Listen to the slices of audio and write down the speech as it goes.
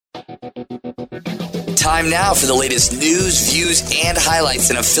Time now for the latest news, views, and highlights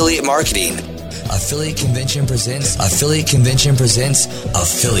in affiliate marketing. Affiliate Convention presents Affiliate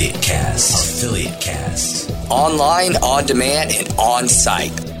Cast. Online, on demand, and on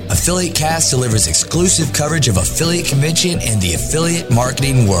site. Affiliate Cast delivers exclusive coverage of Affiliate Convention and the affiliate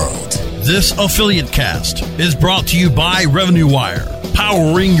marketing world. This Affiliate Cast is brought to you by Revenue Wire,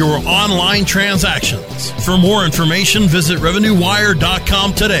 powering your online transactions. For more information, visit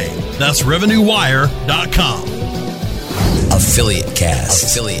RevenueWire.com today. That's RevenueWire.com. Affiliate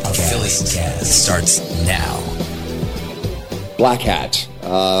Cast starts now. Black Hat.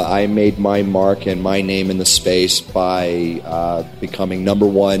 I made my mark and my name in the space by becoming number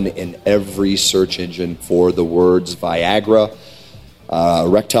one in every search engine for the words Viagra,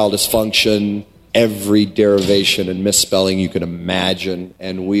 erectile dysfunction, every derivation and misspelling you can imagine,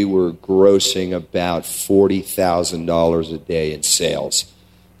 and we were grossing about $40,000 a day in sales.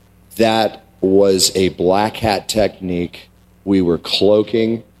 That was a black hat technique. We were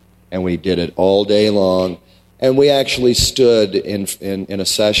cloaking, and we did it all day long. And we actually stood in a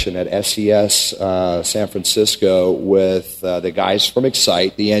session at SES San Francisco with the guys from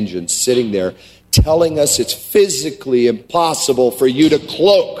Excite, the engine, sitting there telling us it's physically impossible for you to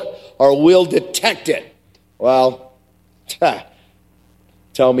cloak or we'll detect it. Well,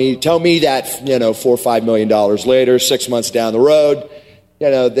 tell me that, $4 or $5 million later, 6 months down the road,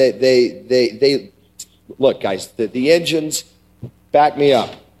 they look, guys, the engines back me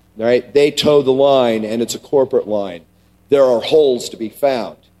up. All right, they toe the line, and it's a corporate line. There are holes to be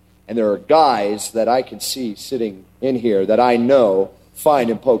found, and there are guys that I can see sitting in here that I know find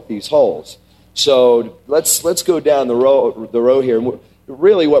and poke these holes. So let's go down the row here.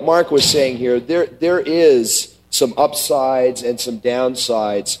 Really, what Mark was saying here, there is some upsides and some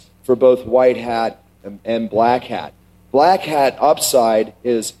downsides for both white hat and black hat. Black hat upside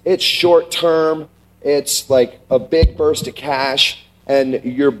is it's short term. It's like a big burst of cash. And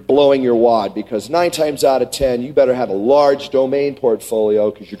you're blowing your wad because 9 times out of 10, you better have a large domain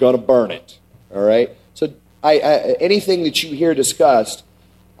portfolio because you're going to burn it. All right? So anything that you hear discussed,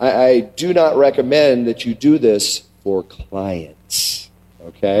 I do not recommend that you do this for clients.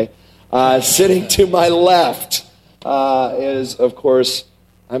 Okay? Sitting to my left is, of course,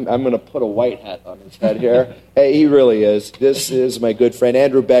 I'm going to put a white hat on his head here. Hey, he really is. This is my good friend,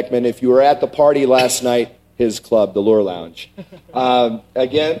 Andrew Beckman. If you were at the party last night, his club, the Lure Lounge.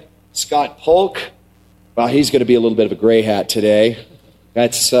 Again, Scott Polk. Well, he's going to be a little bit of a gray hat today.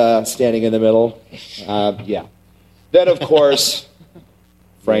 That's standing in the middle. Yeah. Then, of course,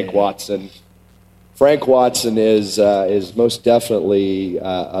 Frank Watson. Frank Watson is most definitely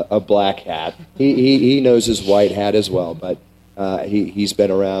a black hat. He knows his white hat as well, but he's been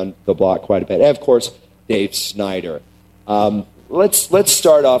around the block quite a bit. And, of course, Dave Snyder. Let's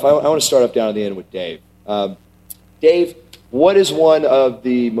start off. I want to start off down at the end with Dave. Dave, what is one of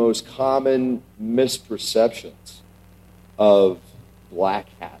the most common misperceptions of black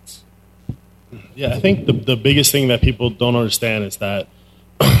hats? Yeah, I think the biggest thing that people don't understand is that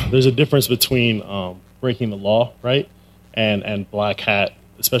there's a difference between breaking the law, right, and black hat,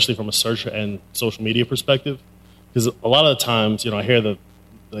 especially from a search and social media perspective. Because a lot of the times, I hear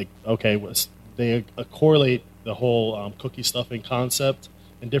they correlate the whole cookie stuffing concept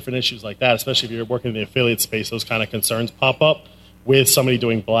and different issues like that, especially if you're working in the affiliate space, those kind of concerns pop up with somebody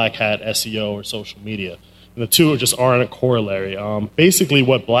doing black hat SEO or social media. And the two just aren't a corollary. Basically,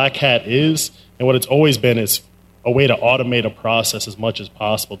 what black hat is and what it's always been is a way to automate a process as much as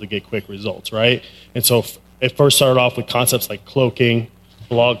possible to get quick results, right? And so it first started off with concepts like cloaking,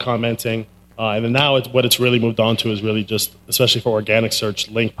 blog commenting, and then now what it's really moved on to is really just, especially for organic search,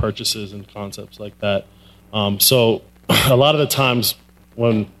 link purchases and concepts like that. So a lot of the times,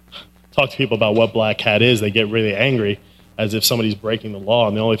 when I talk to people about what black hat is, they get really angry as if somebody's breaking the law.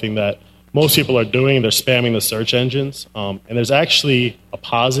 And the only thing that most people are doing, they're spamming the search engines. And there's actually a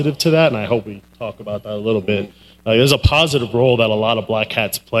positive to that, and I hope we talk about that a little bit. There's a positive role that a lot of black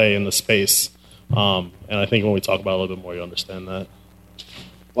hats play in the space. And I think when we talk about it a little bit more, you understand that.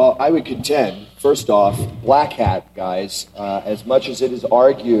 Well, I would contend, first off, black hat, guys, as much as it is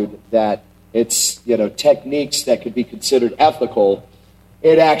argued that it's techniques that could be considered ethical,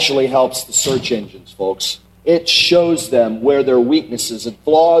 it actually helps the search engines, folks. It shows them where their weaknesses and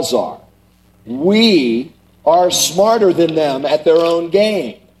flaws are. We are smarter than them at their own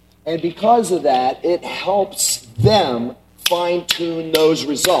game. And because of that, it helps them fine-tune those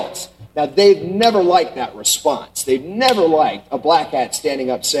results. Now, they've never liked that response. They've never liked a black hat standing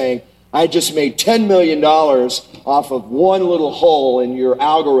up saying, I just made $10 million off of one little hole in your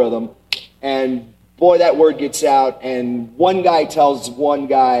algorithm, and boy, that word gets out, and one guy tells one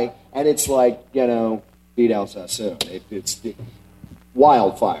guy, And it's like, beat El Sassoon. It's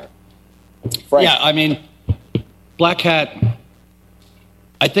wildfire. Frank. Yeah, I mean, Black Hat,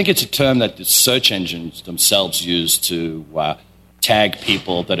 I think it's a term that the search engines themselves use to tag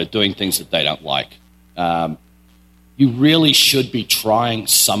people that are doing things that they don't like. You really should be trying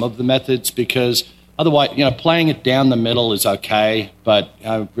some of the methods because otherwise, playing it down the middle is okay, but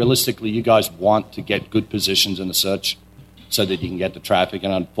realistically, you guys want to get good positions in the search so that you can get the traffic.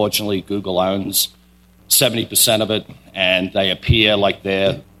 And unfortunately, Google owns 70% of it, and they appear like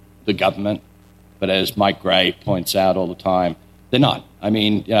they're the government. But as Mike Gray points out all the time, they're not. I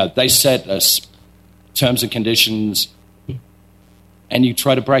mean, they set us terms and conditions, and you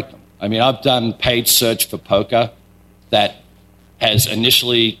try to break them. I mean, I've done paid search for poker that has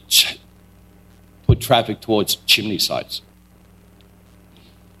initially put traffic towards chimney sites.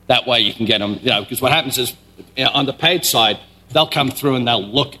 That way you can get them, because what happens is on the paid side, they'll come through and they'll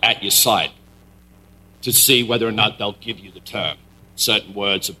look at your site to see whether or not they'll give you the term. Certain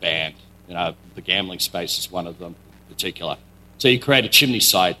words are banned. The gambling space is one of them in particular. So you create a chimney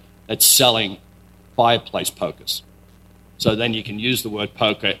site that's selling fireplace pokers. So then you can use the word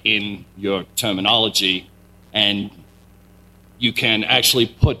poker in your terminology, and you can actually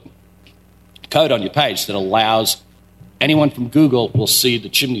put code on your page that allows anyone from Google will see the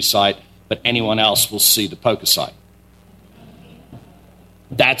chimney site, but anyone else will see the poker site.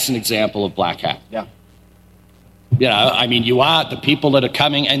 That's an example of Black Hat. Yeah. You are the people that are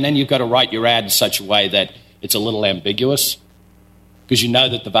coming, and then you've got to write your ad in such a way that it's a little ambiguous, because you know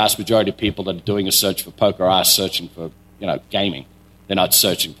that the vast majority of people that are doing a search for poker are searching for, gaming. They're not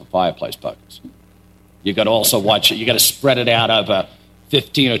searching for fireplace pokers. You've got to also watch it. You've got to spread it out over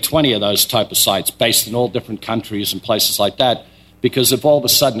 15 or 20 of those type of sites based in all different countries and places like that, because if all of a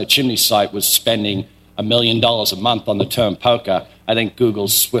sudden a chimney site was spending $1 million a month on the term poker, I think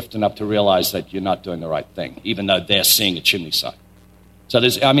Google's swift enough to realize that you're not doing the right thing, even though they're seeing a chimney site. So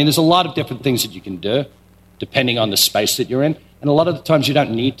there's a lot of different things that you can do depending on the space that you're in, and a lot of the times you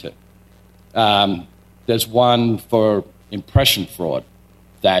don't need to. There's one for impression fraud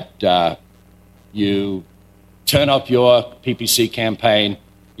that you turn off your PPC campaign.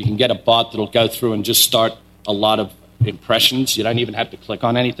 You can get a bot that'll go through and just start a lot of impressions. You don't even have to click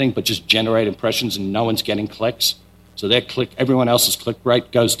on anything, but just generate impressions, and no one's getting clicks. So everyone else's click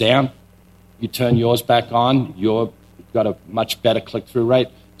rate goes down. You turn yours back on, you've got a much better click-through rate,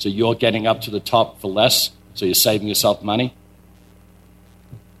 so you're getting up to the top for less, so you're saving yourself money.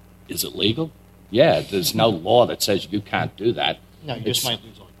 Is it legal? Yeah, there's no law that says you can't do that. No, you just might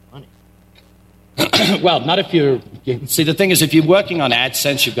lose all your money. Well, not if you're... See, the thing is, if you're working on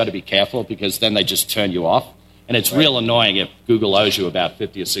AdSense, you've got to be careful, because then they just turn you off. And it's real annoying if Google owes you about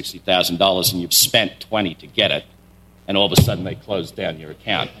 $50,000 or $60,000 and you've spent $20 to get it, and all of a sudden they close down your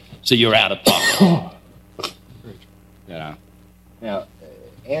account. So you're out of pocket. Now,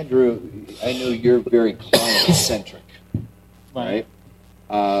 Andrew, I know you're very client-centric, right?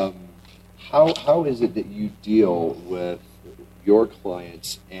 How is it that you deal with your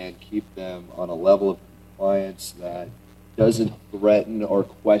clients and keep them on a level of compliance that doesn't threaten or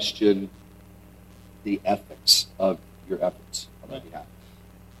question the ethics of your efforts on their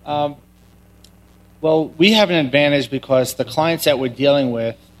behalf? Well, we have an advantage because the clients that we're dealing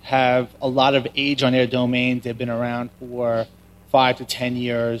with have a lot of age on their domains. They've been around for 5 to 10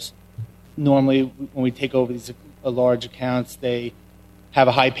 years. Normally, when we take over these large accounts, they have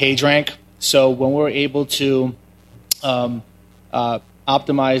a high page rank. So when we're able to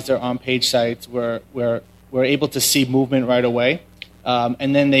optimize their on-page sites, we're able to see movement right away.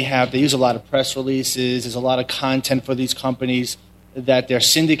 And then they use a lot of press releases. There's a lot of content for these companies that they're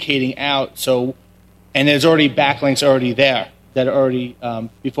syndicating out. So, and there's already backlinks already there that are already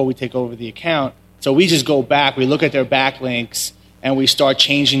before we take over the account. So we just go back, we look at their backlinks, and we start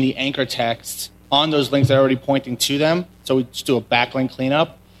changing the anchor text on those links that are already pointing to them. So we just do a backlink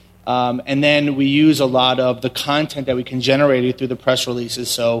cleanup. And then we use a lot of the content that we can generate through the press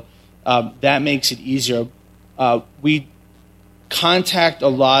releases. So that makes it easier. We contact a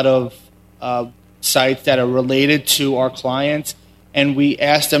lot of sites that are related to our clients, and we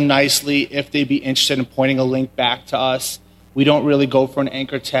ask them nicely if they'd be interested in pointing a link back to us. We don't really go for an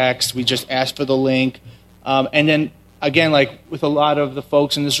anchor text. We just ask for the link. And then, again, like with a lot of the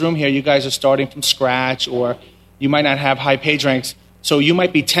folks in this room here, you guys are starting from scratch, or you might not have high page ranks. So you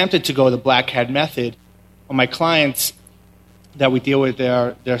might be tempted to go the Black Hat method. On my clients that we deal with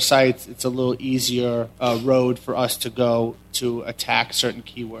their sites, it's a little easier road for us to go to attack certain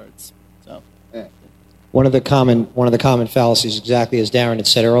keywords. So, one of the common fallacies, exactly as Darren had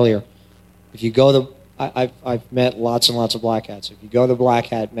said earlier, if you go the I've met lots and lots of black hats. If you go the black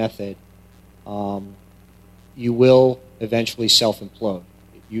hat method, you will eventually self-implode.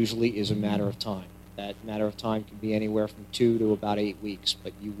 It usually is a matter of time. That matter of time can be anywhere from 2 to about 8 weeks,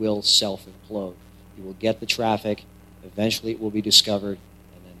 but you will self-implode. You will get the traffic, eventually it will be discovered,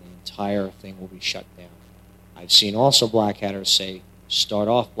 and then the entire thing will be shut down. I've seen also black hatters say, start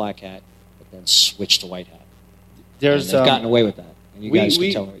off black hat, but then switch to white hat. They've gotten away with that. And you guys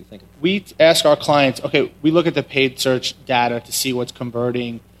can tell me what you think of it. We ask our clients, okay, we look at the paid search data to see what's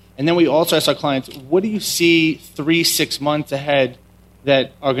converting, and then we also ask our clients, what do you see 3-6 months ahead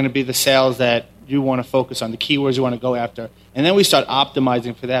that are going to be the sales that you want to focus on, the keywords you want to go after? And then we start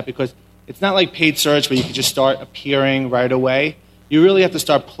optimizing for that, because it's not like paid search where you can just start appearing right away. You really have to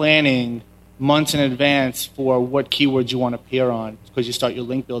start planning months in advance for what keywords you want to appear on, because you start your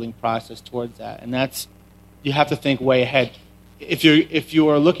link building process towards that. And that's, you have to think way ahead. If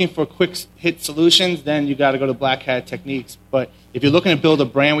you're looking for quick hit solutions, then you got to go to black hat techniques. But if you're looking to build a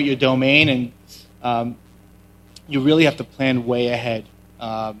brand with your domain, and you really have to plan way ahead,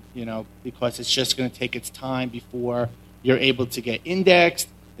 because it's just going to take its time before you're able to get indexed,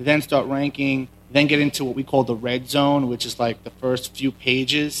 then start ranking, then get into what we call the red zone, which is like the first few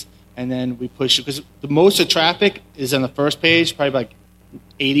pages, and then we push it, because the most of traffic is on the first page, probably like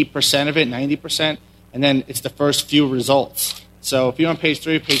 80% of it, 90%, and then it's the first few results. So if you're on page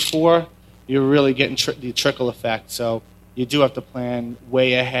 3, page 4, you're really getting the trickle effect. So you do have to plan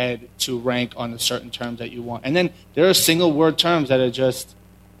way ahead to rank on the certain terms that you want. And then there are single word terms that are just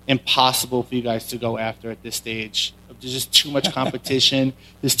impossible for you guys to go after at this stage. There's just too much competition.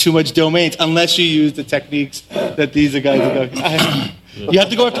 There's too much domains, unless you use the techniques that these guys are going. You have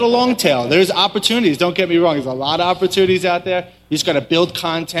to go after the long tail. There's opportunities. Don't get me wrong. There's a lot of opportunities out there. You just got to build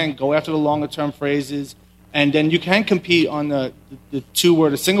content, go after the longer term phrases, and then you can compete on the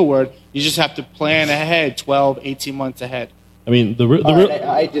 2-word or single word. You just have to plan ahead, 12, 18 months ahead. I mean,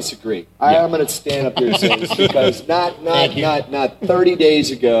 I disagree. I'm going to stand up here and say this, because not 30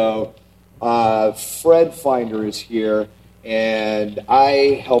 days ago, Fred Finder is here, and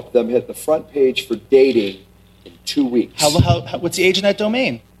I helped them hit the front page for dating in 2 weeks. What's the age in that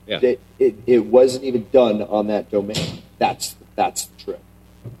domain? Yeah. It wasn't even done on that domain. That's the trick.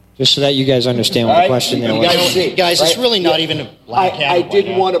 Just so that you guys understand what the question there was. Guys, it's really not even a black hat. I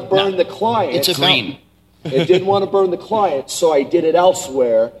didn't want to burn the client. It's a green. I didn't want to burn the client, so I did it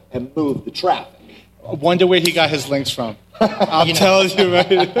elsewhere and moved the traffic. I wonder where he got his links from. I'm telling you, right?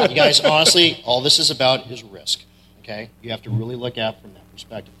 You guys, honestly, all this is about is risk. Okay? You have to really look at it from that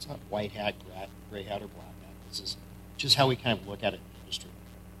perspective. It's not white hat, gray hat, or black hat. This is just how we kind of look at it in the industry.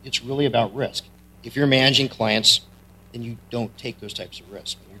 It's really about risk. If you're managing clients, then you don't take those types of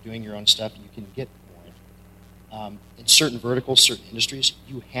risks. When you're doing your own stuff, you can get more. In certain verticals, certain industries,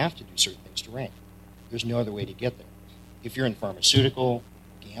 you have to do certain things to rank. There's no other way to get there. If you're in pharmaceutical,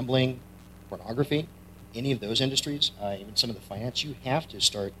 gambling, pornography, any of those industries, even some of the finance, you have to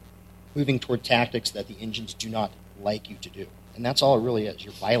start moving toward tactics that the engines do not like you to do. And that's all it really is.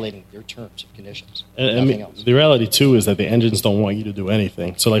 You're violating their terms and conditions. Nothing else. The reality, too, is that the engines don't want you to do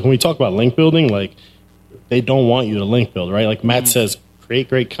anything. So, like, when we talk about link building, like, they don't want you to link build, right? Like Matt says, create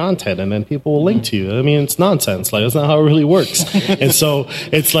great content, and then people will link to you. I mean, it's nonsense. Like, that's not how it really works. And so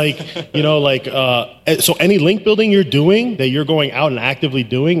it's like, so any link building you're doing that you're going out and actively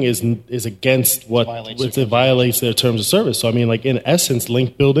doing is against it violates their terms of service. So, I mean, like, in essence,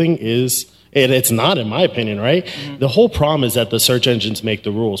 link building it's not, in my opinion, right? Mm-hmm. The whole problem is that the search engines make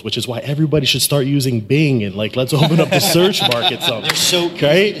the rules, which is why everybody should start using Bing, and like, let's open up the search market. So they're so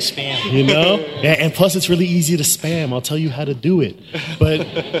easy to spam, and plus it's really easy to spam. I'll tell you how to do it, but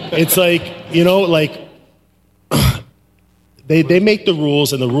it's like, they make the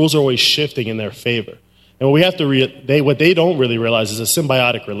rules, and the rules are always shifting in their favor. And what we have to what they don't really realize is a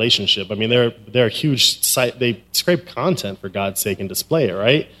symbiotic relationship. I mean, they're a huge site. They scrape content, for God's sake, and display it,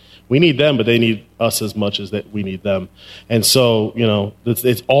 right? We need them, but they need us as much as that we need them. And so,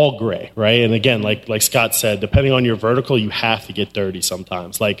 it's all gray, right? And again, like Scott said, depending on your vertical, you have to get dirty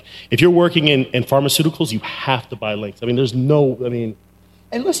sometimes. Like, if you're working in pharmaceuticals, you have to buy links. I mean,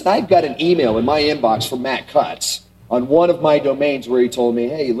 And listen, I've got an email in my inbox from Matt Cutts on one of my domains where he told me,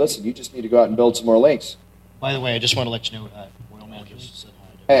 hey, listen, you just need to go out and build some more links. By the way, I just want to let you know, Oil Man just said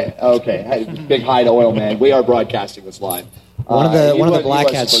hi. Hey, okay. Hey, big hi to Oil Man. We are broadcasting this live. One of the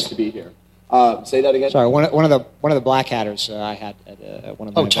black hats supposed to be here. Say that again. Sorry, one of the black hatters I had at one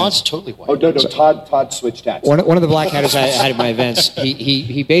of my events. Todd's totally white. Oh no, Todd switched hats. One of the black hatters I had at my events.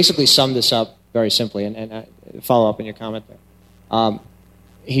 He basically summed this up very simply, and follow up on your comment there.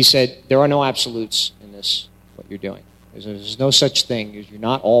 He said there are no absolutes in this. What you're doing, there's no such thing. You're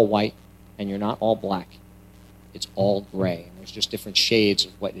not all white, and you're not all black. It's all gray, and there's just different shades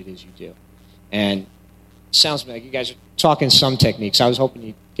of what it is you do. And it sounds like you guys are talking some techniques. I was hoping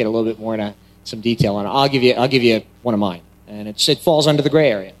you'd get a little bit more into some detail on it. I'll give you one of mine, and it falls under the gray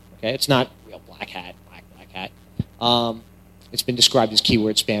area. Okay, it's not real black hat. It's been described as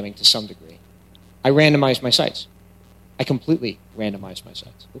keyword spamming to some degree. I randomize my sites. I completely randomize my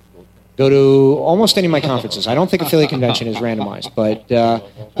sites. Go to almost any of my conferences. I don't think Affiliate Convention is randomized, but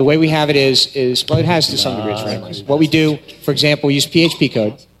the way we have it is well, it has to some degree it's randomized. What we do, for example, we use PHP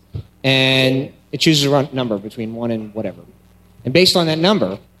code, and it chooses a number between 1 and whatever. And based on that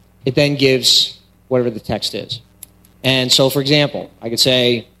number, it then gives whatever the text is. And so, for example, I could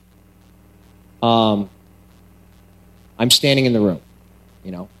say, I'm standing in the room,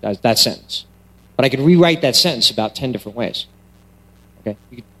 that sentence. But I could rewrite that sentence about 10 different ways. Okay?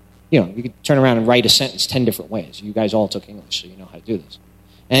 You could turn around and write a sentence 10 different ways. You guys all took English, so you know how to do this.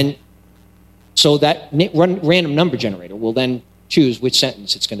 And so that random number generator will then choose which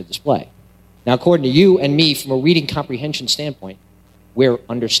sentence it's going to display. Now, according to you and me, from a reading comprehension standpoint, we're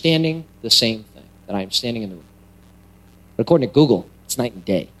understanding the same thing, that I'm standing in the room. But according to Google, it's night and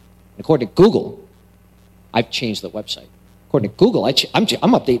day. And according to Google, I've changed the website. According to Google, I'm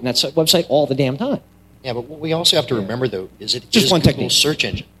updating that website all the damn time. Yeah, but what we also have to remember, though, is it just is one Google's technique. Search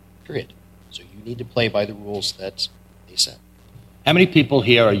engine, period. So you need to play by the rules that they set. How many people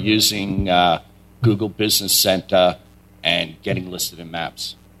here are using Google Business Center and getting listed in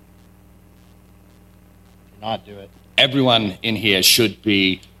maps? Do not do it. Everyone in here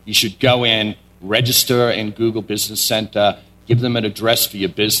you should go in, register in Google Business Center, give them an address for your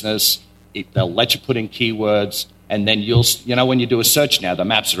business. They'll let you put in keywords, and then when you do a search now, the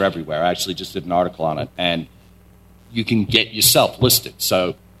maps are everywhere. I actually just did an article on it, and you can get yourself listed.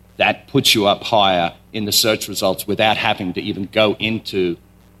 So that puts you up higher in the search results without having to even go into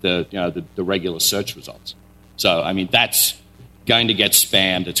the regular search results. So, I mean, that's going to get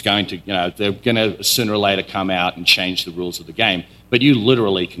spammed. It's going to, they're going to sooner or later come out and change the rules of the game. But you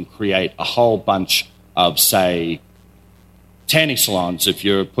literally can create a whole bunch of, say, tanning salons if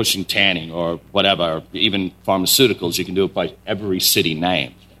you're pushing tanning or whatever, or even pharmaceuticals. You can do it by every city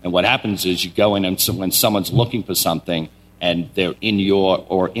name. And what happens is you go in and when someone's looking for something and they're in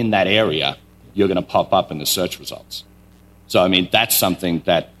that area, you're going to pop up in the search results. So, I mean, that's something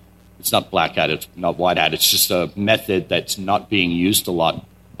that it's not black hat, it's not white hat. It's just a method that's not being used a lot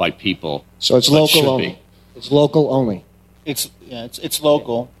by people. So it's local only. It's local only. It's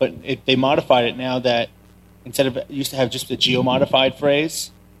local, but they modified it now that instead of it used to have just the geo-modified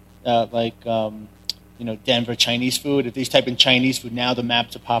phrase, Denver Chinese food. If these type in Chinese food, now the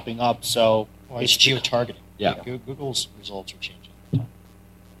maps are popping up. So it's geo-targeting. Yeah. Google's results are changing. I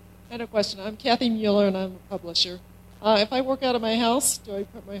had a question. I'm Kathy Mueller, and I'm a publisher. If I work out of my house, do I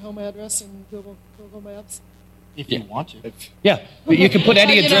put my home address in Google Maps? If you want to. Yeah, you can put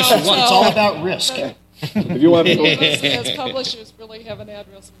any address you want. It's all about risk. If you want to as publishers, really have an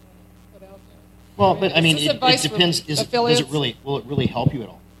address we want to put out there. Well, but I mean, Is it this advice depends. for affiliates? Will it really help you at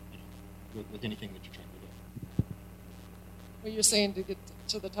all with anything that you're trying to do? Well, you're saying to get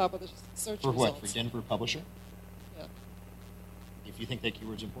to the top of the search For results. what? For Denver Publisher? Yeah. If you think that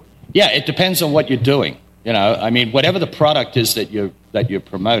keyword's important. Yeah, it depends on what you're doing. I mean, whatever the product is that you're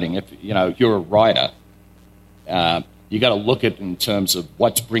promoting. If you're a writer, you got to look at it in terms of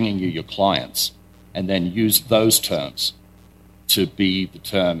what's bringing you your clients, and then use those terms to be the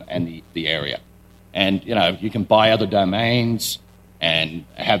term and the area. And you can buy other domains and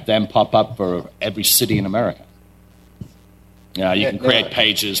have them pop up for every city in America. You can create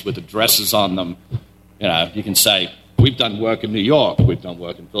pages with addresses on them. You can say, we've done work in New York, we've done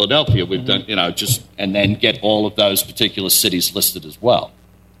work in Philadelphia, we've done, and then get all of those particular cities listed as well.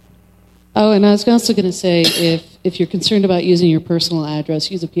 Oh, and I was also going to say, if you're concerned about using your personal address,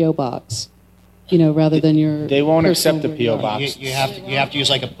 use a P.O. box, rather than your. They won't accept the P.O. box. You have to use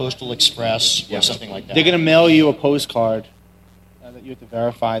like a Postal Express or something like that. They're going to mail you a postcard that you have to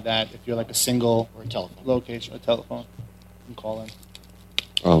verify that if you're like a single or a telephone location or telephone, you can call in.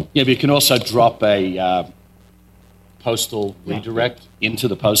 Oh. Yeah, but you can also drop a postal redirect into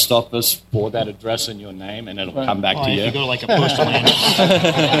the post office for that address in your name, and it'll come back to you. If you go to like a postal annex.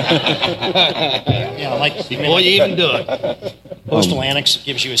 Before you even do it. Postal annex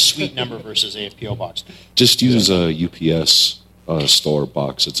gives you a suite number versus a PO box. Just use a UPS store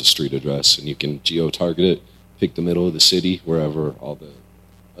box. It's a street address, and you can geo-target it, pick the middle of the city, wherever all the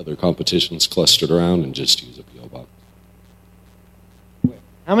other competition's clustered around, and just use a PO box.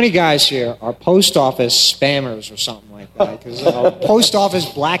 How many guys here are post office spammers or something like that? Because post office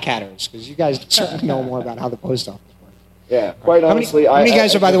black hatters, because you guys certainly know more about how the post office works. Yeah, quite honestly, how many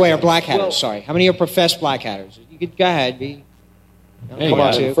guys are, by the way, are black hatters? Sorry, how many are professed black hatters? You could go ahead, be.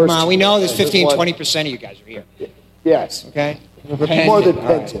 Come on, we know there's 15, 20% of you guys are here. Yes. Okay. More than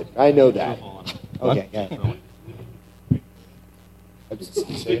Penton. Right. I know that. Okay. Yeah.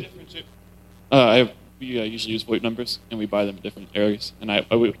 We usually use VoIP numbers, and we buy them in different areas. And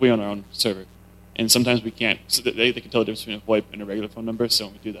we own our own server, and sometimes we can't. So they can tell the difference between a VoIP and a regular phone number. So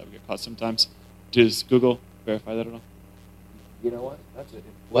when we do that, we get caught sometimes. Does Google verify that at all? You know what? That's it.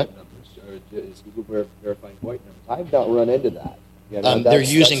 What numbers? Or is Google verifying VoIP numbers? I've not run into that. You know, they're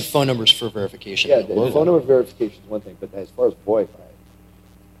using phone numbers for verification. Yeah, the phone number verification is one thing, but as far as VoIP,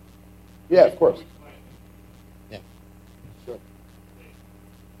 yeah, of course. Yeah. Sure.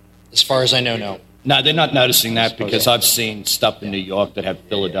 As far as I know, no. No, they're not noticing that because I've seen stuff in New York that have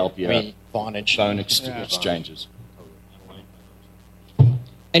Philadelphia phone exchanges.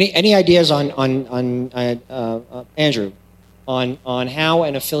 Any ideas on Andrew on how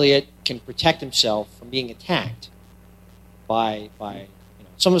an affiliate can protect himself from being attacked by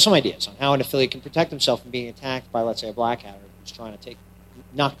some ideas on how an affiliate can protect himself from being attacked by, let's say, a black hatter who's trying to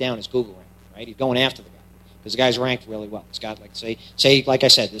knock down his Google rank, right? He's going after the guy because the guy's ranked really well. He's got, like, say, like I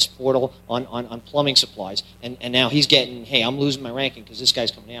said, this portal on plumbing supplies, and now he's getting, hey, I'm losing my ranking because this guy's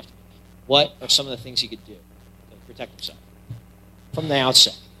coming after me. What are some of the things he could do to protect himself from the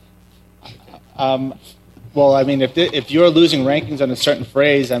outset? Well, I mean, if you're losing rankings on a certain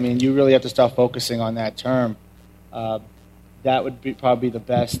phrase, I mean, you really have to start focusing on that term. That would be probably the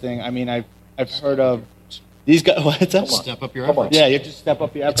best thing. I mean, I've heard of these guys. What's that? Step up your efforts. Yeah, you have to step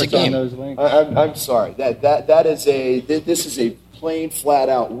up your efforts on those links. I'm sorry. That is this is a plain, flat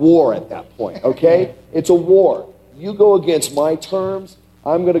out war at that point. Okay, it's a war. You go against my terms,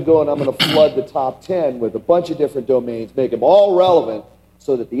 I'm going to go and I'm going to flood the top 10 with a bunch of different domains, make them all relevant,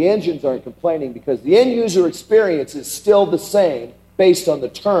 so that the engines aren't complaining because the end user experience is still the same based on the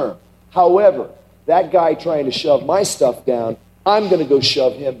term. However, that guy trying to shove my stuff down, I'm going to go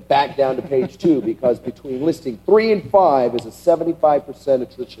shove him back down to page 2 because between listing 3 and 5 is a 75%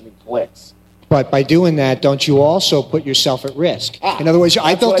 attrition in clicks. But by doing that, don't you also put yourself at risk? In other words,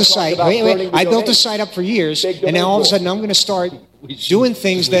 I built the site. I built the site up for years, and now all of a sudden I'm going to start doing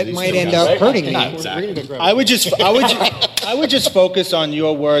things that might end up hurting me. Exactly. I would just focus on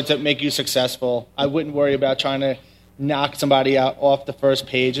your words that make you successful. I wouldn't worry about trying to knock somebody out off the first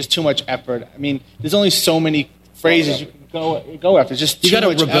page. It's too much effort. I mean, there's only so many phrases you can go after. Just you got to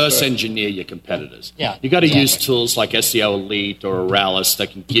reverse effort. Engineer your competitors. Yeah, you got to use tools like SEO Elite or Oralis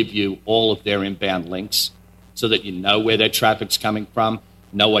that can give you all of their inbound links, so that you know where their traffic's coming from,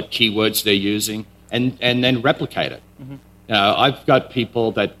 know what keywords they're using, and then replicate it. Mm-hmm. I've got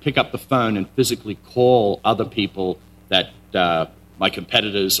people that pick up the phone and physically call other people that my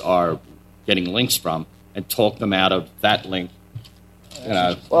competitors are getting links from and talk them out of that link.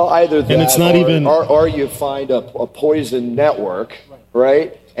 Well, either that, and it's not or you find a poison network,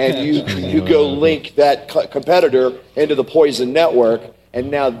 right? And you go link that competitor into the poison network,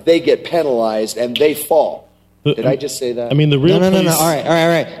 and now they get penalized and they fall. Did I just say that? I mean, the real No. All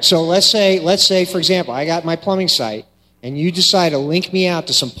right. So let's say, for example, I got my plumbing site, and you decide to link me out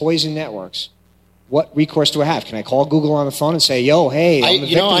to some poison networks. What recourse do I have? Can I call Google on the phone and say, "Yo, hey, I'm the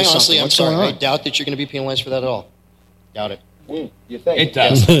victim of something. What's going on?" I doubt that you're going to be penalized for that at all. Doubt it. You think it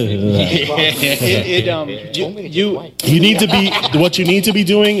does? You need to be. What you need to be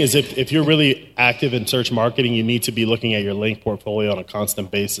doing is if you're really active in search marketing, you need to be looking at your link portfolio on a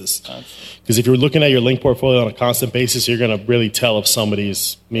constant basis. Because if you're looking at your link portfolio on a constant basis, you're going to really tell if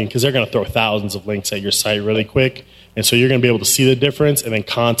somebody's. Because they're going to throw thousands of links at your site really quick. And so you're going to be able to see the difference and then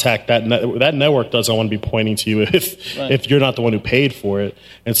contact that that network doesn't want to be pointing to you if you're not the one who paid for it.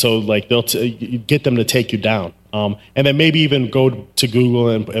 And so like they'll get them to take you down. And then maybe even go to Google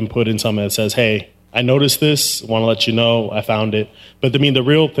and put in something that says, hey, I noticed this, want to let you know, I found it. But I mean, the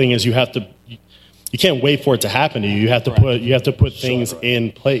real thing is you can't wait for it to happen to you. You have to put things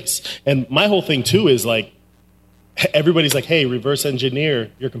in place. And my whole thing too is like, everybody's like, hey, reverse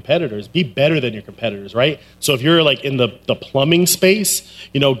engineer your competitors. Be better than your competitors, right? So if you're like in the plumbing space,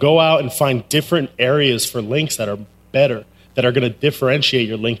 go out and find different areas for links that are better, that are going to differentiate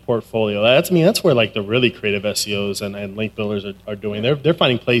your link portfolio. That's where like the really creative SEOs and link builders are doing. They're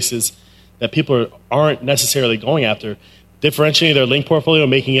finding places that people aren't necessarily going after, differentiating their link portfolio,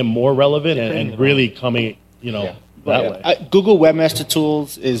 making it more relevant and really coming, that way. Google Webmaster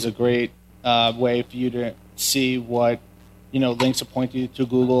Tools is a great way for you to see what links are pointing to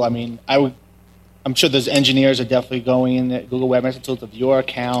Google. I mean, I'm sure those engineers are definitely going in the Google Webmaster Tools of your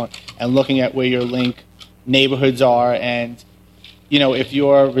account and looking at where your link neighborhoods are, and if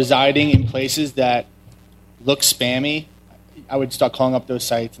you're residing in places that look spammy, I would start calling up those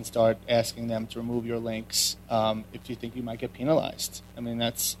sites and start asking them to remove your links if you think you might get penalized. I mean,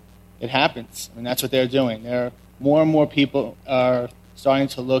 it happens. I mean, that's what they're doing. More and more people are starting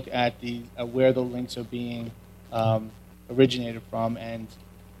to look at where the links are being originated from, and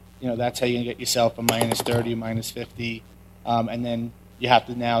that's how you can get yourself a -30, -50, and then you have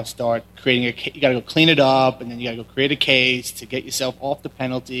to now start creating you got to go clean it up, and then you got to go create a case to get yourself off the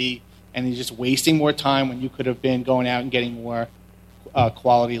penalty, and you're just wasting more time when you could have been going out and getting more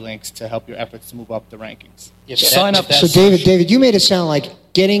quality links to help your efforts to move up the rankings. Sign up. So David, you made it sound like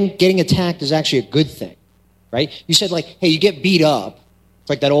getting attacked is actually a good thing, right? You said hey, you get beat up. It's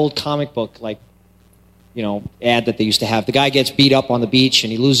like that old comic book, ad that they used to have. The guy gets beat up on the beach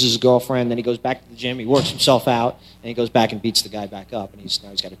and he loses his girlfriend. Then he goes back to the gym. He works himself out and he goes back and beats the guy back up. And now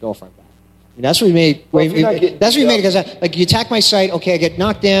he's got a girlfriend back. I mean, that's what he made. That's what he made. Because you attack my site. Okay, I get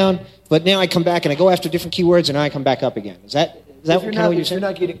knocked down, but now I come back and I go after different keywords and now I come back up again. Is that what you're saying? If you're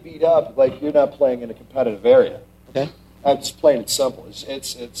not getting beat up, you're not playing in a competitive area. Okay. I'm just playing it simple.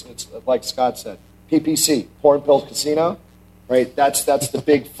 It's like Scott said, PPC, Porn Pills Casino, right? That's the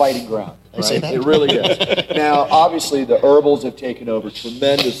big fighting ground. Right? It really is. Now, obviously, the herbals have taken over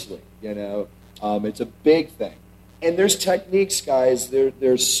tremendously. It's a big thing. And there's techniques, guys.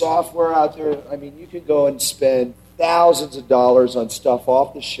 There's software out there. I mean, you can go and spend thousands of dollars on stuff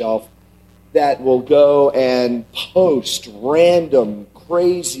off the shelf that will go and post random,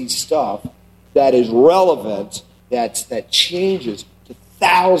 crazy stuff that is relevant, that changes to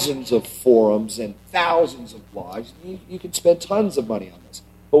thousands of forums and thousands of blogs. You can spend tons of money on this.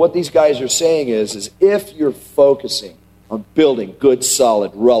 But what these guys are saying is if you're focusing on building good,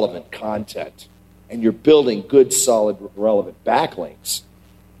 solid, relevant content, and you're building good, solid, relevant backlinks,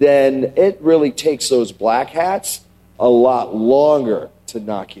 then it really takes those black hats a lot longer to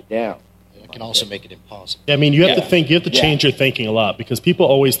knock you down. It can also make it impossible. Yeah, I mean, you have to change your thinking a lot, because people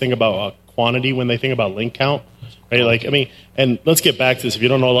always think about quantity when they think about link count. Right? And let's get back to this. If you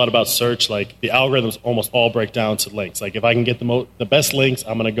don't know a lot about search, the algorithms almost all break down to links. If I can get the best links,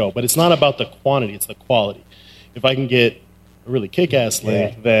 I'm going to go. But it's not about the quantity, it's the quality. If I can get a really kick-ass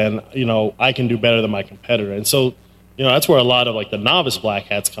link, then, I can do better than my competitor. And so, that's where a lot of, the novice black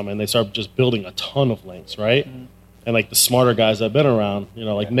hats come in. They start just building a ton of links, right? Mm-hmm. And, the smarter guys I've been around,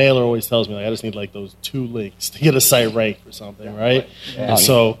 Naylor always tells me, I just need, those 2 links to get a site ranked or something, right? Yeah. And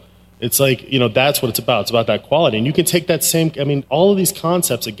so it's that's what it's about. It's about that quality. And you can take that same, all of these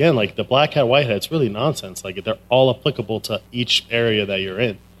concepts, again, the black hat, white hat, it's really nonsense. They're all applicable to each area that you're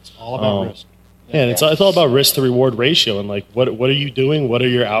in. It's all about risk. Yeah, and it's all about risk to reward ratio. And, what are you doing? What are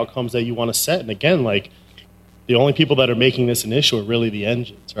your outcomes that you want to set? And, again, the only people that are making this an issue are really the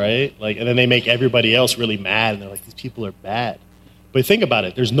engines, right? And then they make everybody else really mad. And they're these people are bad. But think about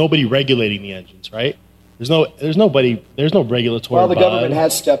it. There's nobody regulating the engines, right? There's no regulatory. Well, the government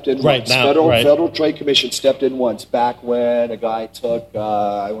has stepped in right once. Now, Federal Trade Commission stepped in once back when a guy took,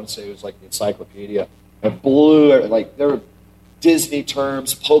 I want to say it was the encyclopedia, and blew there were Disney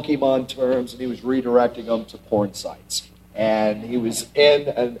terms, Pokemon terms, and he was redirecting them to porn sites. And he was in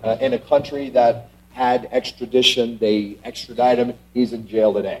a country that had extradition. They extradited him. He's in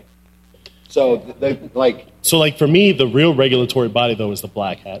jail today. So for me, the real regulatory body, though, is the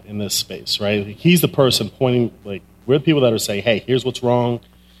black hat in this space, right? He's the person pointing, we're the people that are saying, hey, here's what's wrong,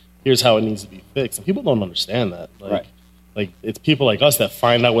 here's how it needs to be fixed. And people don't understand that. It's people like us that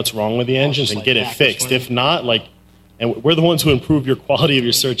find out what's wrong with the engines and get it fixed. If not, and we're the ones who improve your quality of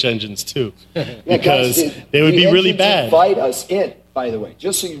your search engines, too. Because they would be really bad. Invite us in, by the way.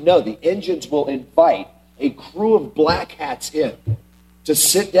 Just so you know, the engines will invite a crew of black hats in to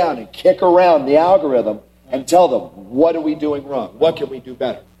sit down and kick around the algorithm and tell them, what are we doing wrong? What can we do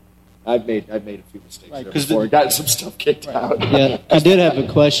better? I've made a few mistakes there before. Gotten some stuff kicked out. Yeah, I did have a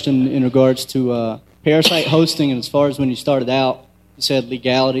question in regards to parasite hosting, and as far as when you started out, you said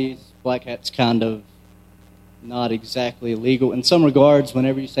legalities. Black hat's kind of not exactly illegal. In some regards,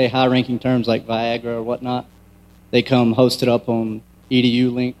 whenever you say high-ranking terms like Viagra or whatnot, they come hosted up on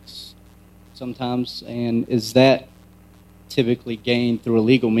EDU links sometimes. And is that typically gained through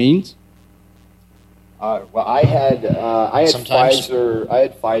illegal means? I had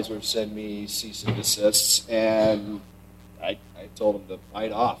Pfizer send me cease and desists, and I told them to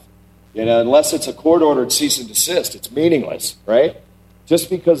bite off. Unless it's a court-ordered cease and desist, it's meaningless, right? Just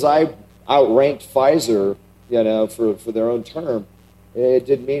because I outranked Pfizer, for their own term, it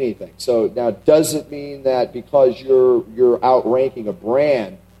didn't mean anything. So now, does it mean that because you're outranking a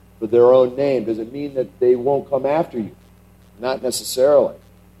brand for their own name, does it mean that they won't come after you? Not necessarily.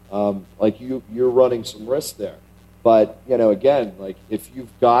 You're running some risk there. But, again, if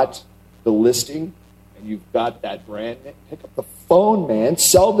you've got the listing and you've got that brand name, pick up the phone, man.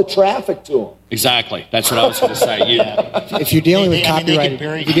 Sell the traffic to them. Exactly. That's what I was going to say. If you're dealing with copyrighted,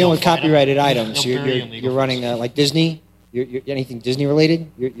 copyrighted items, you're running like Disney. You're anything Disney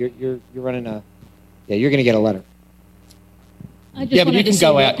related. You're running a. Yeah, you're going to get a letter. But you can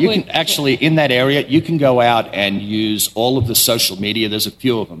go out. You can actually, in that area, you can go out and use all of the social media. There's a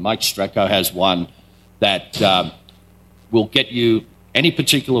few of them. Mike Strecko has one that will get you any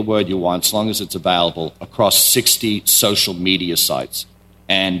particular word you want, as long as it's available, across 60 social media sites.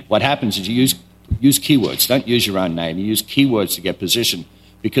 And what happens is you use keywords. Don't use your own name. You use keywords to get positioned,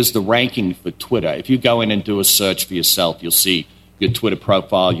 because the ranking for Twitter, if you go in and do a search for yourself, you'll see your Twitter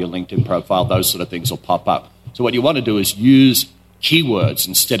profile, your LinkedIn profile, those sort of things will pop up. So what you want to do is use keywords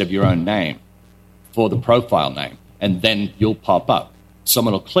instead of your own name for the profile name, and then you'll pop up.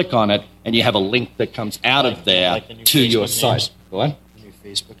 Someone will click on it, and you have a link that comes out of there to your site. What? New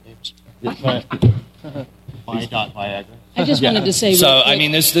Facebook names. Viagra. I just wanted to say. So I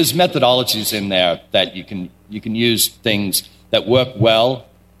mean, there's methodologies in there that you can use things that work well,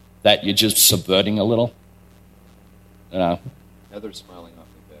 that you're just subverting a little. You know. Heather's smiling off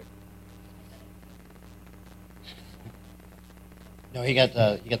the back. No, he got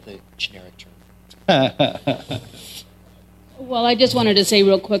the generic term. Well, I just wanted to say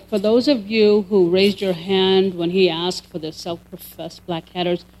real quick, for those of you who raised your hand when he asked for the self-professed black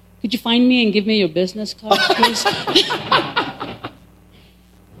hatters, could you find me and give me your business card, please?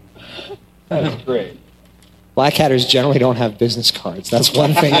 That's great. Black hatters generally don't have business cards. That's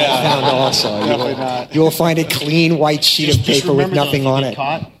one thing I found also. You will find a clean white sheet of paper with nothing on it.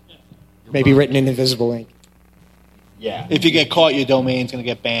 Maybe written in invisible ink. Yeah. If you get caught, your domain's going to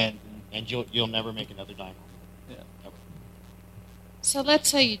get banned. And you'll never make another dime. So let's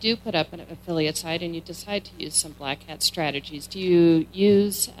say you do put up an affiliate site and you decide to use some black hat strategies. Do you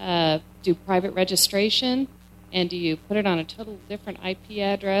do private registration, and do you put it on a total different IP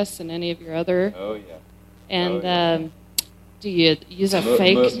address than any of your other? Oh, yeah. And do you use a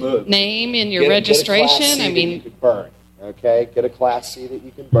fake name in your registration? Get a Class C that you can burn. Okay, get a Class C that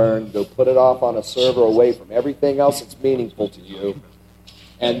you can burn. Go put it off on a server away from everything else that's meaningful to you,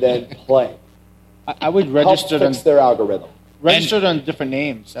 and then play. I would register them. Fix their algorithm. Registered on different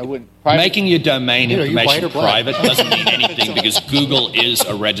names. I wouldn't. Making your domain information private doesn't mean anything, because Google is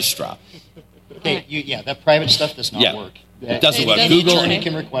a registrar. Okay, that private stuff does not work. It doesn't work. Any Google attorney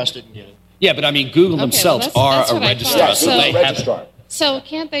can request it and get it. Yeah, but I mean, Google themselves are a registrar, so they have. So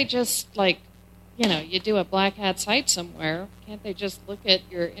can't they just you do a black hat site somewhere? Can't they just look at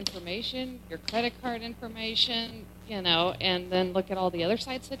your information, your credit card information, and then look at all the other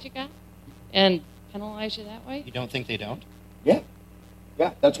sites that you got, and penalize you that way? You don't think they don't? Yeah.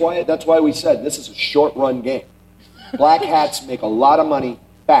 That's why we said this is a short run game. Black hats make a lot of money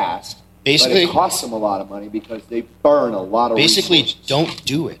fast, but it costs them a lot of money because they burn a lot of resources. Don't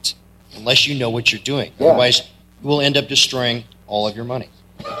do it unless you know what you're doing. Yeah. Otherwise, you will end up destroying all of your money.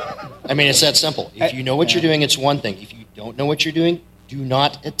 I mean, it's that simple. If you know what you're doing, it's one thing. If you don't know what you're doing, do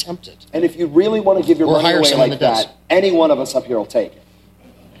not attempt it. And if you really want to give your money away like that, any one of us up here will take it.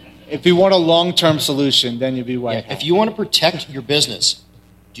 If you want a long-term solution, then you'd be white hat. If you want to protect your business,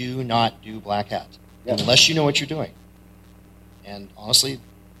 do not do black hat unless you know what you're doing. And honestly,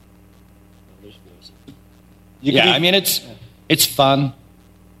 I mean, it's fun.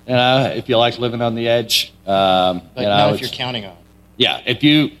 If you like living on the edge, but not if you're counting on it. Yeah, if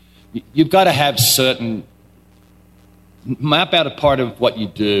you've got to have map out a part of what you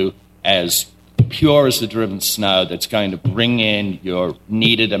do as pure as the driven snow that's going to bring in your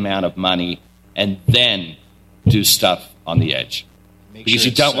needed amount of money, and then do stuff on the edge. Because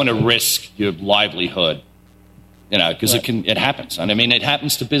you don't want to risk your livelihood, because it happens. And I mean, it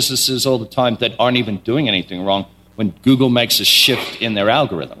happens to businesses all the time that aren't even doing anything wrong when Google makes a shift in their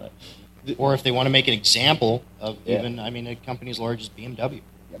algorithm. Or if they want to make an example of a company as large as BMW.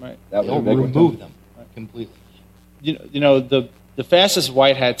 Right. They'll remove them completely. The fastest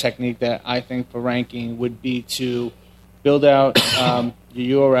white hat technique that I think for ranking would be to build out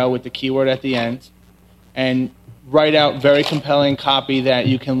your URL with the keyword at the end, and write out very compelling copy that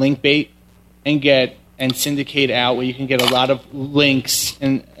you can link bait and syndicate out, where you can get a lot of links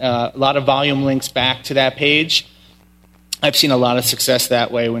and a lot of volume links back to that page. I've seen a lot of success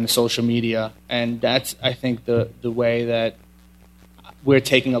that way in social media, and that's, I think, the way that we're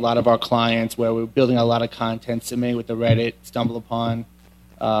taking a lot of our clients, where we're building a lot of content, submitting with the Reddit, StumbleUpon,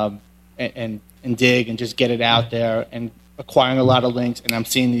 and Dig, and just get it out there, and acquiring a lot of links, and I'm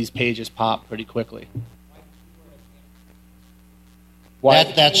seeing these pages pop pretty quickly.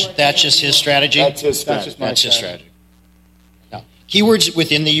 That's just his strategy. That's his strategy. No. Keywords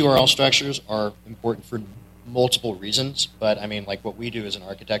within the URL structures are important for multiple reasons, but I mean, like what we do is an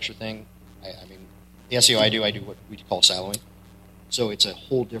architecture thing. I mean, the SEO I do what we call siloing. So it's a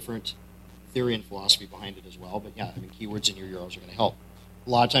whole different theory and philosophy behind it as well. But yeah, I mean, keywords in your URLs are going to help. A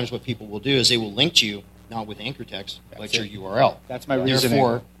lot of times what people will do is they will link to you, not with anchor text, but your URL. That's my reasoning.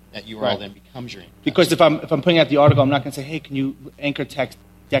 Therefore, that URL then becomes your anchor text. Because if I'm putting out the article, I'm not going to say, hey, can you anchor text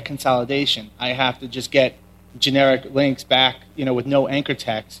debt consolidation? I have to just get generic links back, with no anchor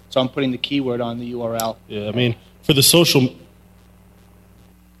text. So I'm putting the keyword on the URL. Yeah, I mean, for the social...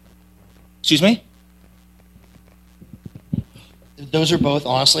 Excuse me? Those are both,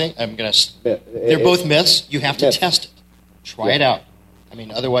 honestly, they're both myths. You have to test it. Try it out. I mean,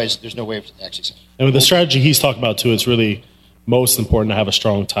 otherwise, there's no way of actually saying. And with the strategy he's talking about, too, it's really most important to have a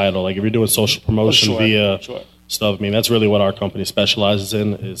strong title. Like, if you're doing social promotion via stuff, I mean, that's really what our company specializes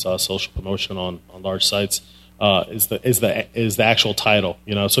in, is social promotion on large sites, is the actual title,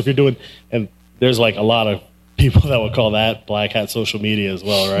 So if you're doing, and there's, like, a lot of people that would call that black hat social media as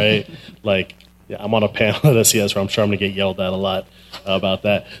well, right? Like, I'm on a panel at SES where I'm sure I'm going to get yelled at a lot about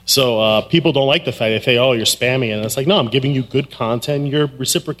that. So people don't like the fact they say, "Oh, you're spamming," and it's like, no, I'm giving you good content. You're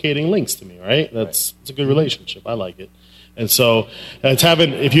reciprocating links to me, right? It's a good relationship. I like it. And so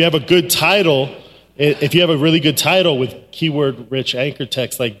if you have a good title, if you have a really good title with keyword-rich anchor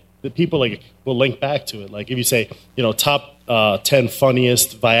text, like the people will link back to it. Like if you say, top 10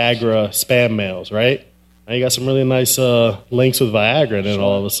 funniest Viagra spam mails, right? Now you got some really nice links with Viagra, and then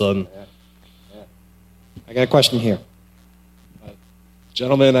all of a sudden. I got a question here.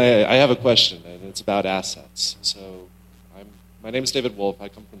 Gentlemen, I have a question, and it's about assets. So my name is David Wolf. I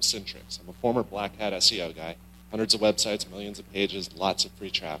come from Centrix. I'm a former Black Hat SEO guy. Hundreds of websites, millions of pages, lots of free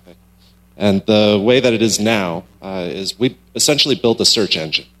traffic. And the way that it is now is we essentially built a search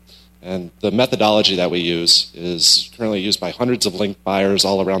engine. And the methodology that we use is currently used by hundreds of link buyers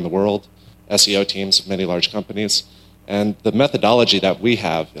all around the world, SEO teams of many large companies. And the methodology that we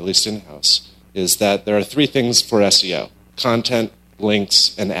have, at least in-house, is that there are three things for SEO: content,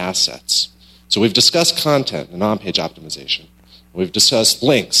 links, and assets. So we've discussed content and on-page optimization. We've discussed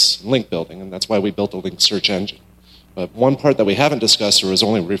links and link building, and that's why we built a link search engine. But one part that we haven't discussed or is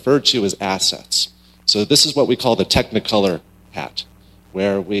only referred to is assets. So this is what we call the Technicolor hat,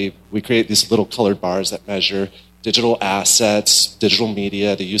 where we create these little colored bars that measure digital assets, digital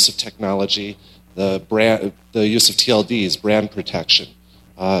media, the use of technology, the use of TLDs, brand protection,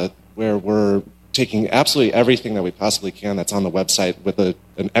 where we're taking absolutely everything that we possibly can that's on the website with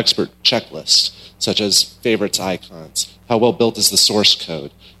an expert checklist, such as favorites icons, how well built is the source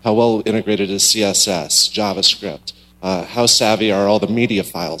code, how well integrated is CSS, JavaScript, how savvy are all the media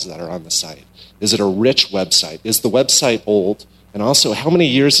files that are on the site, is it a rich website, is the website old, and also how many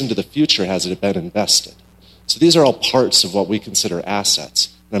years into the future has it been invested. So these are all parts of what we consider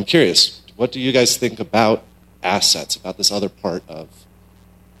assets. And I'm curious, what do you guys think about assets, about this other part of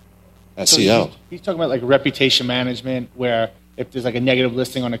SEO? So he's talking about like reputation management, where if there's like a negative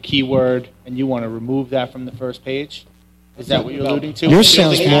listing on a keyword and you want to remove that from the first page. Is that what you're alluding to? Yours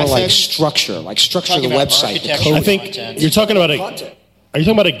sounds more like structure of the website. The code. I think you're talking about are you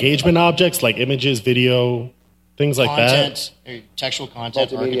talking about engagement objects like images, video, things like that? Textual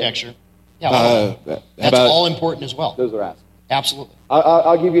content, architecture. Yeah, that's all important as well. Those are assets. Absolutely.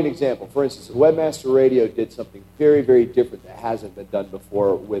 I'll give you an example. For instance, Webmaster Radio did something very, very different that hasn't been done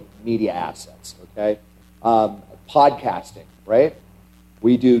before with media assets, okay? Podcasting, right?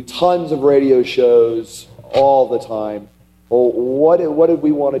 We do tons of radio shows all the time. Well, what did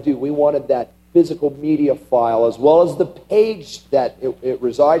we want to do? We wanted that physical media file as well as the page that it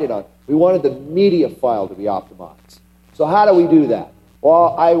resided on. We wanted the media file to be optimized. So how do we do that?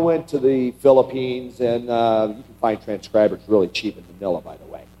 Well, I went to the Philippines, and you can find transcribers really cheap in Manila, by the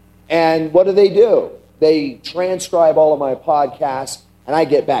way. And what do? They transcribe all of my podcasts, and I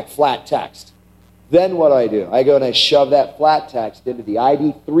get back flat text. Then what do? I go and I shove that flat text into the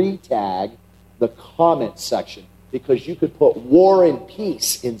ID3 tag, the comments section, because you could put War and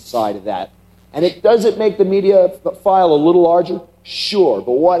Peace inside of that. And it doesn't make the media file a little larger? Sure,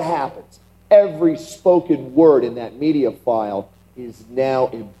 but what happens? Every spoken word in that media file is now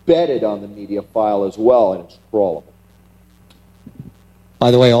embedded on the media file as well, and it's crawlable. By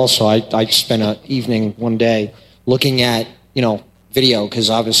the way, also, I spent an evening one day looking at, video, because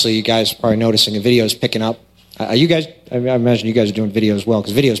obviously you guys are probably noticing the video is picking up. I imagine you guys are doing video as well,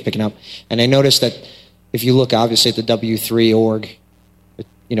 because video is picking up. And I noticed that if you look, obviously, at the W3 org,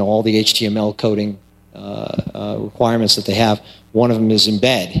 all the HTML coding requirements that they have, one of them is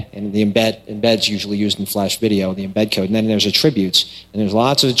embed, and the embed's usually used in Flash Video, the embed code. And then there's attributes, and there's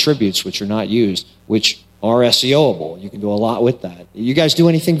lots of attributes which are not used, which are SEOable. You can do a lot with that. You guys do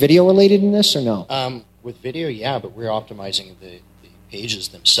anything video related in this or no? With video, yeah, but we're optimizing the pages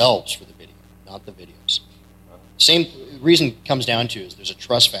themselves for the video, not the videos. Same reason comes down to is there's a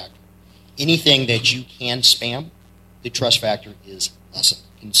trust factor. Anything that you can spam, the trust factor is lessened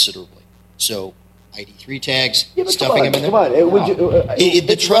considerably. So ID3 tags, stuffing them in there. Come on.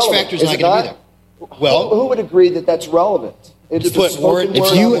 The trust factor is not going to be there. Well, who would agree that that's relevant?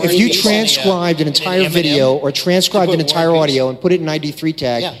 If you transcribed an entire video or transcribed an entire audio and put it in ID3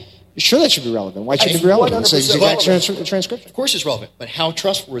 tag, sure that should be relevant. Why shouldn't it be relevant? It's the exact transcription. Of course it's relevant, but how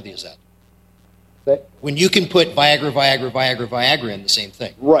trustworthy is that? When you can put Viagra in the same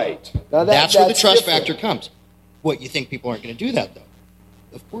thing. Right. Now that's where the trust factor comes. What, you think people aren't going to do that, though?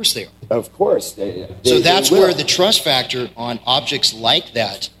 Of course they are. Of course. So that's where the trust factor on objects like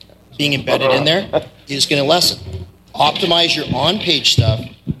that being embedded in there is going to lessen. Optimize your on-page stuff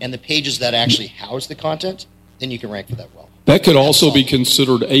and the pages that actually house the content, then you can rank for that well. That could also be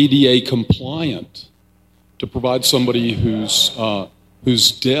considered ADA compliant to provide somebody who's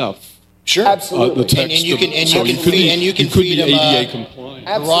deaf. Sure, absolutely. And you can feed them ADA compliant.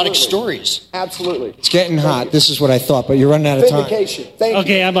 Erotic stories. Absolutely. It's getting hot. This is what I thought, but you're running out of time.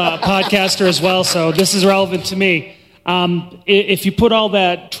 Okay, I'm a podcaster as well, so this is relevant to me. If you put all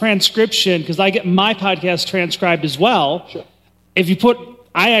that transcription, because I get my podcast transcribed as well. Sure.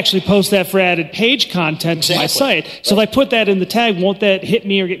 I actually post that for added page content to my site. So if I put that in the tag, won't that hit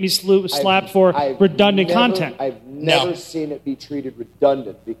me or get me slapped for redundant content? I've never seen it be treated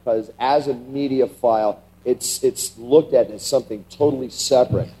redundant because as a media file, it's looked at as something totally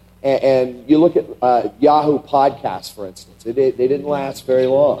separate. And you look at Yahoo Podcasts, for instance. They didn't last very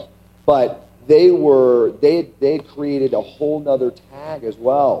long, but they created a whole nother tag as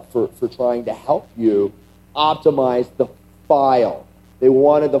well for trying to help you optimize the file. They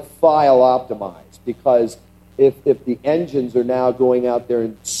wanted the file optimized because if the engines are now going out there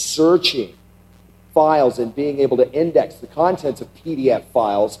and searching files and being able to index the contents of PDF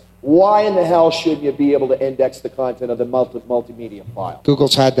files, why in the hell shouldn't you be able to index the content of the multimedia file?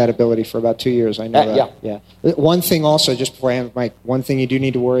 Google's had that ability for about 2 years. I know that. Yeah. One thing also, just before I end, Mike, one thing you do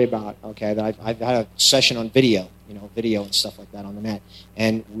need to worry about, okay, that I've had a session on video and stuff like that on the net,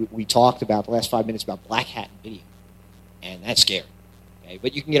 and we talked about the last 5 minutes about Black Hat and video, and that's scary. Okay?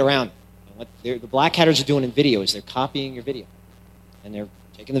 But you can get around it. And what the Black Hatters are doing in video is they're copying your video, and they're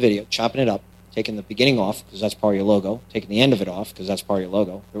taking the video, chopping it up, taking the beginning off because that's part of your logo, taking the end of it off because that's part of your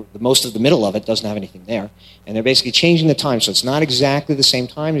logo. Most of the middle of it doesn't have anything there. And they're basically changing the time, so it's not exactly the same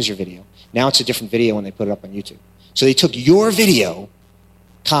time as your video. Now it's a different video when they put it up on YouTube. So they took your video,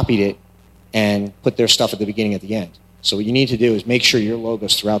 copied it, and put their stuff at the beginning at the end. So what you need to do is make sure your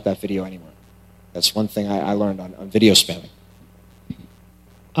logo's throughout that video anywhere. That's one thing I learned on video spamming.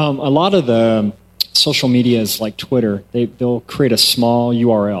 A lot of the social medias like Twitter, they'll create a small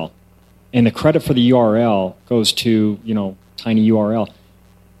URL. And the credit for the URL goes to, tiny URL.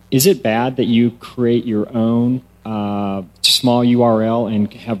 Is it bad that you create your own small URL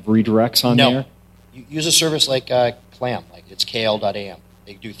and have redirects on there? No. You use a service like Clam, like it's kl.am.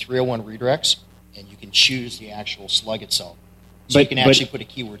 They do 301 redirects, and you can choose the actual slug itself. So you can actually put a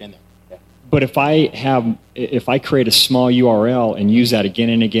keyword in there. Yeah. But if I create a small URL and use that again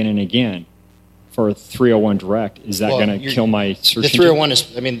and again and again, for 301 direct, is that going to kill my search? The 301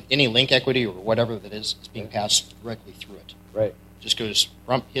 is, any link equity or whatever that is being passed directly through it. Right. Just goes,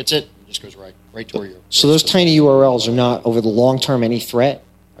 hits it, and just goes right to where you're. So those tiny URLs are not, over the long term, any threat?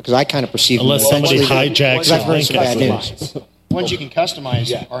 Because I kind of perceive unless somebody hijacks I've heard some bad news. Ones you can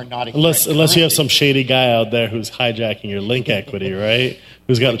customize are not a unless you have some shady guy out there who's hijacking your link equity, right?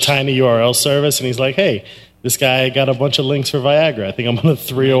 Who's got a tiny URL service, and he's like, hey, this guy got a bunch of links for Viagra. I think I'm going to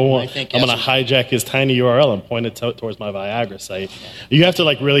 301. I'm going to hijack his tiny URL and point it towards my Viagra site. You have to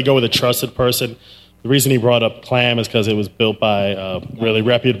really go with a trusted person. The reason he brought up Clam is because it was built by really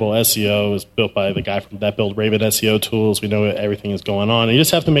reputable SEO. It was built by the guy that built Raven SEO tools. We know everything is going on. And you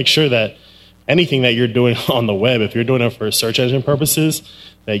just have to make sure that anything that you're doing on the web, if you're doing it for search engine purposes,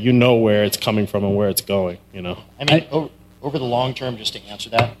 that you know where it's coming from and where it's going. Over the long term, just to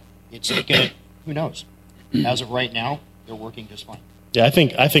answer that, it's going to, who knows? As of right now, they're working just fine. Yeah, I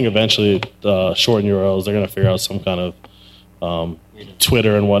think eventually shorten URLs, they're going to figure out some kind of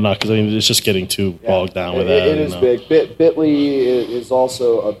Twitter and whatnot, because it's just getting too bogged down with that. It is big. Bitly is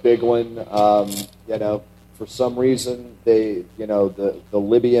also a big one. For some reason, the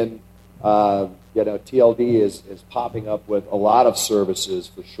Libyan TLD is popping up with a lot of services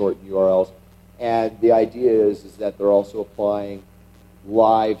for shortened URLs, and the idea is that they're also applying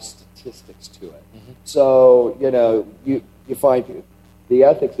live statistics to it. Mm-hmm. So, you find the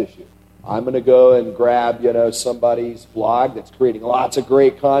ethics issue. I'm going to go and grab, somebody's blog that's creating lots of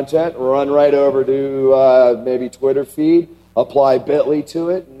great content, run right over to maybe Twitter feed, apply Bitly to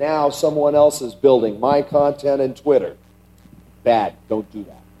it. Now someone else is building my content in Twitter. Bad. Don't do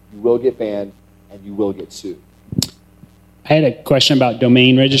that. You will get banned and you will get sued. I had a question about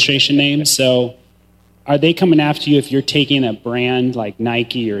domain registration names. So are they coming after you if you're taking a brand like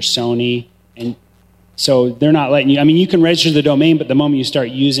Nike or Sony? And so they're not letting you, you can register the domain, but the moment you start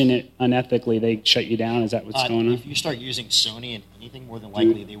using it unethically, they shut you down. Is that what's going on? If you start using Sony and anything, more than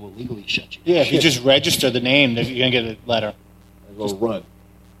likely they will legally shut you down. Yeah, if you just register the name, you're going to get a letter. It'll run.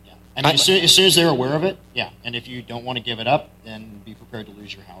 Yeah. I mean, as soon as they're aware of it, yeah. And if you don't want to give it up, then be prepared to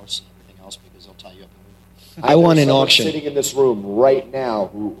lose your house and everything else because they'll tie you up. I won an auction. Sitting in this room right now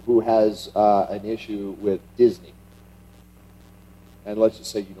who has an issue with Disney. And let's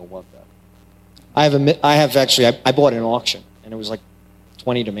just say you don't want that. I have actually, I bought an auction, and it was like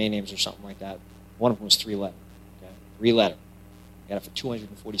 20 domain names or something like that. One of them was 3-letter. Okay? 3-letter. I got it for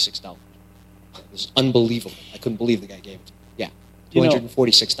 $246. It was unbelievable. I couldn't believe the guy gave it to me. Yeah,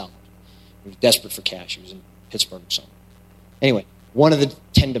 $246. He was desperate for cash. He was in Pittsburgh or something. Anyway, one of the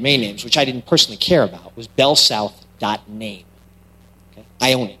 10 domain names, which I didn't personally care about, was bellsouth.name. Okay?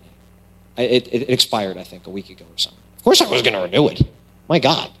 I own it. It expired, I think, a week ago or something. Of course I was going to renew it. My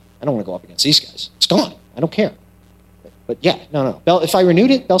God. I don't want to go up against these guys. It's gone. I don't care. But yeah, no. If I renewed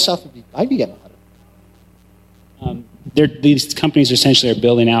it, BellSouth I'd be getting a letter. These companies essentially are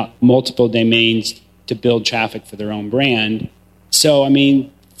building out multiple domains to build traffic for their own brand. So,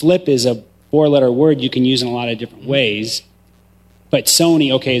 flip is a 4-letter word you can use in a lot of different ways. But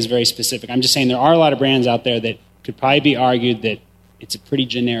Sony, is very specific. I'm just saying there are a lot of brands out there that could probably be argued that it's a pretty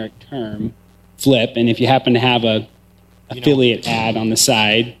generic term, flip, and if you happen to have a affiliate ad on the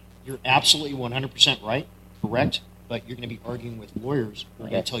side. You're absolutely 100% right, correct, but you're going to be arguing with lawyers who are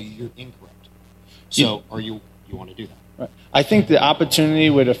going to tell you you're incorrect. So you want to do that? Right. I think the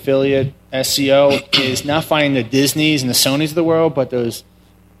opportunity with affiliate SEO is not finding the Disneys and the Sonys of the world, but those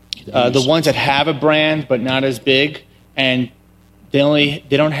the ones that have a brand but not as big, and they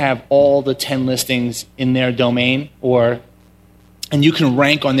don't have all the 10 listings in their domain, and you can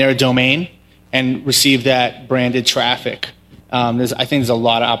rank on their domain and receive that branded traffic. I think there's a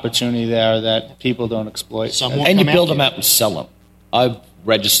lot of opportunity there that people don't exploit. And you build them out and sell them. I've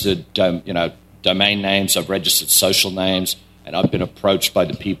registered, domain names. I've registered social names, and I've been approached by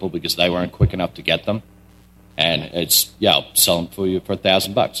the people because they weren't quick enough to get them. And I'll sell them for you for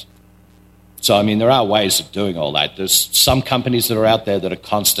 $1,000. So there are ways of doing all that. There's some companies that are out there that are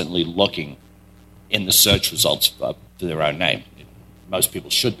constantly looking in the search results for their own name. Most people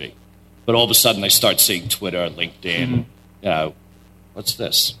should be, but all of a sudden they start seeing Twitter, LinkedIn. Mm-hmm. What's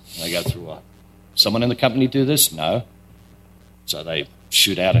this? And they go through, someone in the company do this? No. So they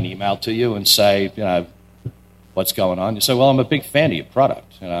shoot out an email to you and say, what's going on? You say, well, I'm a big fan of your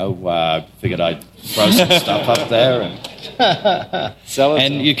product. Figured I'd throw some stuff up there and sell it.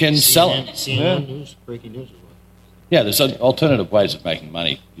 And you can sell it. CNN News, breaking news. Yeah, there's alternative ways of making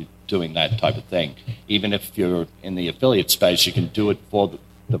money doing that type of thing. Even if you're in the affiliate space, you can do it for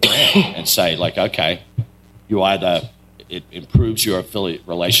the brand and say, okay, you either it improves your affiliate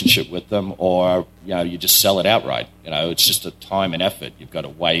relationship with them, or you just sell it outright. It's just a time and effort. You've got to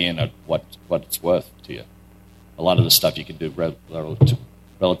weigh in at what it's worth to you. A lot of the stuff you can do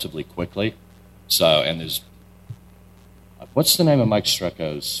relatively quickly. So, and there's what's the name of Mike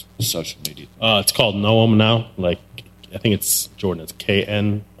Strecco's social media? It's called Knowem now. I think it's Jordan. It's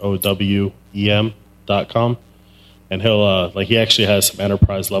KNOWEM.com. And he'll he actually has some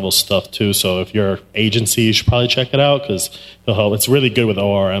enterprise level stuff too. So if you're an agency, you should probably check it out because he'll help. It's really good with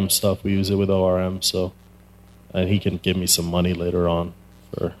ORM stuff. We use it with ORM, and he can give me some money later on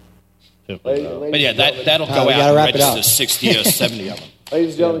for. But yeah, that'll go out and register 60 or 70 of them.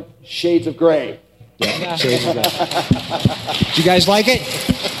 Ladies and gentlemen, Shades of Grey. Yeah, Shades of Grey. Do you guys like it?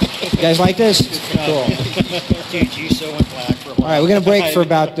 You guys like this? Cool. All right, we're going to break for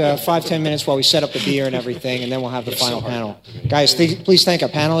about 5-10 minutes while we set up the beer and everything, and then we'll have the final panel. Guys, please thank our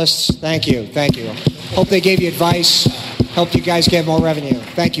panelists. Thank you. Hope they gave you advice. Helped you guys get more revenue.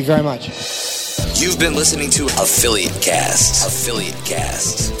 Thank you very much. You've been listening to Affiliate Cast,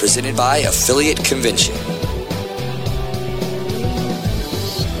 presented by Affiliate Convention.